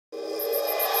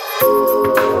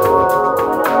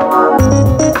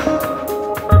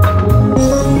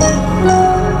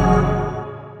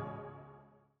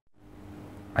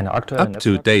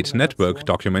Up-to-date network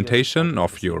documentation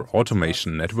of your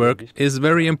automation network is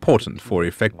very important for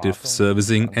effective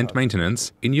servicing and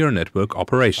maintenance in your network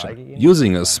operation.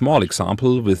 Using a small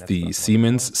example with the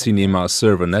Siemens SINEMA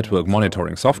Server network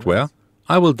monitoring software,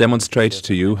 I will demonstrate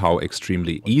to you how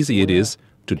extremely easy it is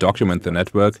to document the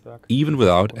network even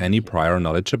without any prior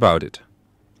knowledge about it.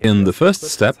 In the first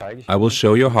step, I will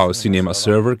show you how SINEMA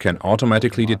Server can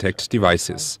automatically detect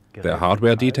devices, their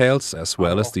hardware details, as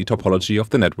well as the topology of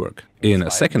the network. In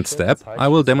a second step, I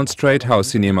will demonstrate how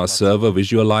SINEMA Server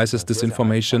visualizes this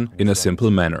information in a simple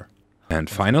manner.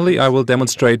 And finally, I will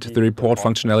demonstrate the report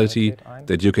functionality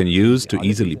that you can use to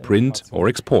easily print or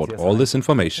export all this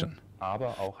information.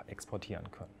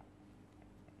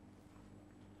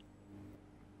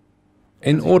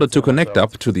 In order to connect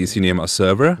up to the SINEMA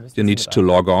Server, you need to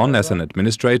log on as an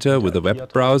administrator with a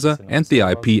web browser and the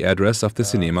IP address of the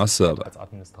SINEMA Server.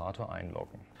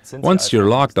 Once you're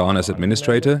logged on as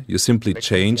administrator, you simply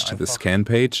change to the scan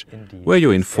page, where you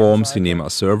inform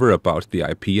SINEMA Server about the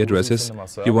IP addresses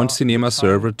you want SINEMA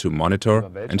Server to monitor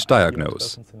and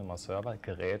diagnose.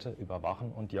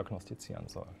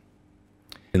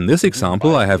 In this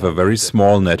example, I have a very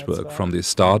small network from the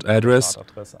start address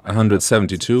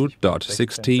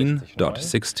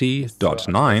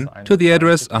 172.16.60.9 to the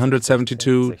address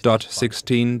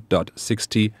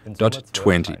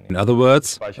 172.16.60.20. In other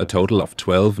words, a total of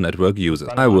 12 network users.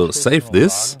 I will save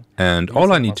this, and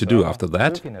all I need to do after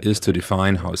that is to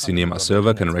define how SINEMA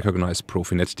Server can recognize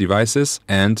Profinet devices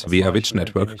and via which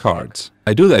network cards.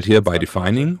 I do that here by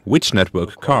defining which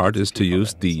network card is to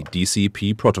use the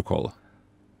DCP protocol.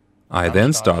 I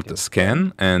then start the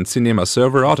scan, and SINEMA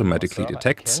Server automatically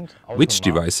detects which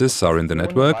devices are in the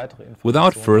network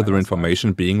without further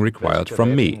information being required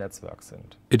from me.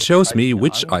 It shows me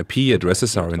which IP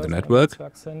addresses are in the network,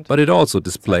 but it also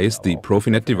displays the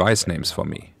Profinet device names for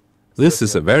me. This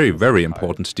is a very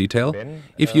important detail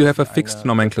if you have a fixed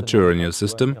nomenclature in your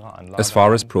system as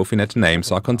far as Profinet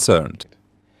names are concerned.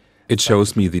 It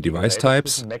shows me the device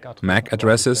types, MAC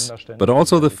addresses, but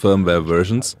also the firmware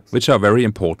versions, which are very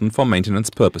important for maintenance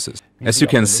purposes. As you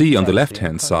can see on the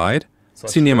left-hand side,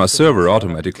 SINEMA Server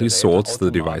automatically sorts the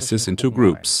devices into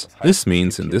groups. This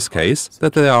means in this case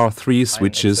that there are 3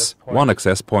 switches, 1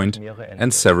 access point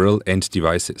and several end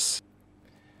devices.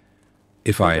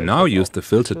 If I now use the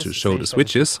filter to show the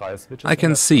switches, I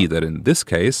can see that in this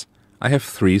case I have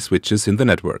 3 switches in the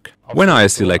network. When I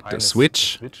select a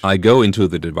switch, I go into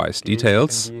the device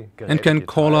details and can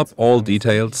call up all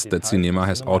details that SINEMA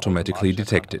has automatically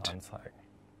detected.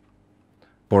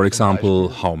 For example,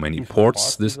 how many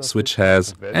ports this switch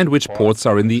has and which ports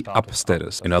are in the up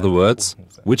status. In other words,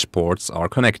 which ports are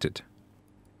connected.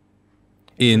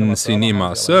 In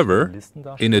SINEMA Server,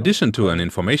 in addition to an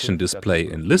information display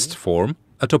in list form,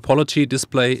 a topology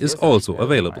display is also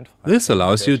available. This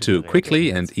allows you to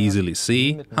quickly and easily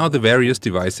see how the various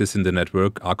devices in the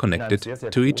network are connected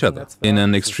to each other. In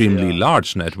an extremely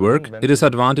large network, it is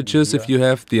advantageous if you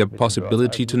have the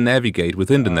possibility to navigate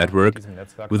within the network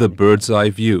with a bird's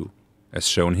eye view, as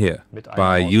shown here.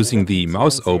 By using the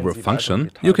mouse over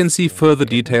function, you can see further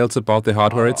details about the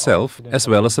hardware itself, as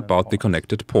well as about the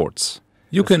connected ports.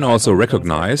 You can also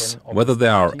recognize whether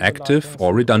there are active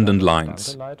or redundant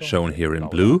lines, shown here in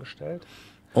blue,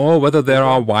 or whether there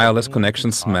are wireless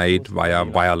connections made via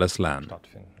wireless LAN.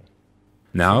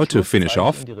 Now, to finish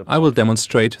off, I will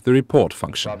demonstrate the report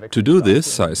function. To do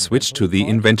this, I switch to the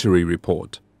inventory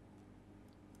report,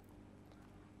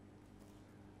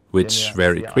 which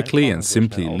very quickly and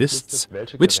simply lists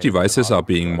which devices are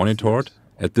being monitored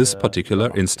at this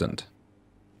particular instant.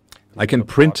 I can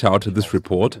print out this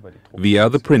report via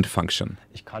the print function.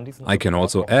 I can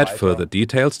also add further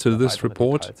details to this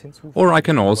report, or I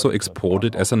can also export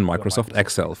it as a Microsoft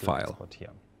Excel file.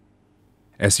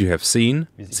 As you have seen,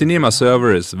 SINEMA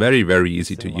Server is very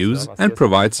easy to use and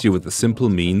provides you with a simple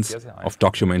means of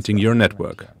documenting your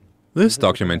network. This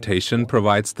documentation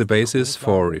provides the basis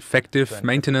for effective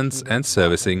maintenance and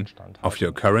servicing of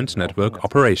your current network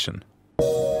operation.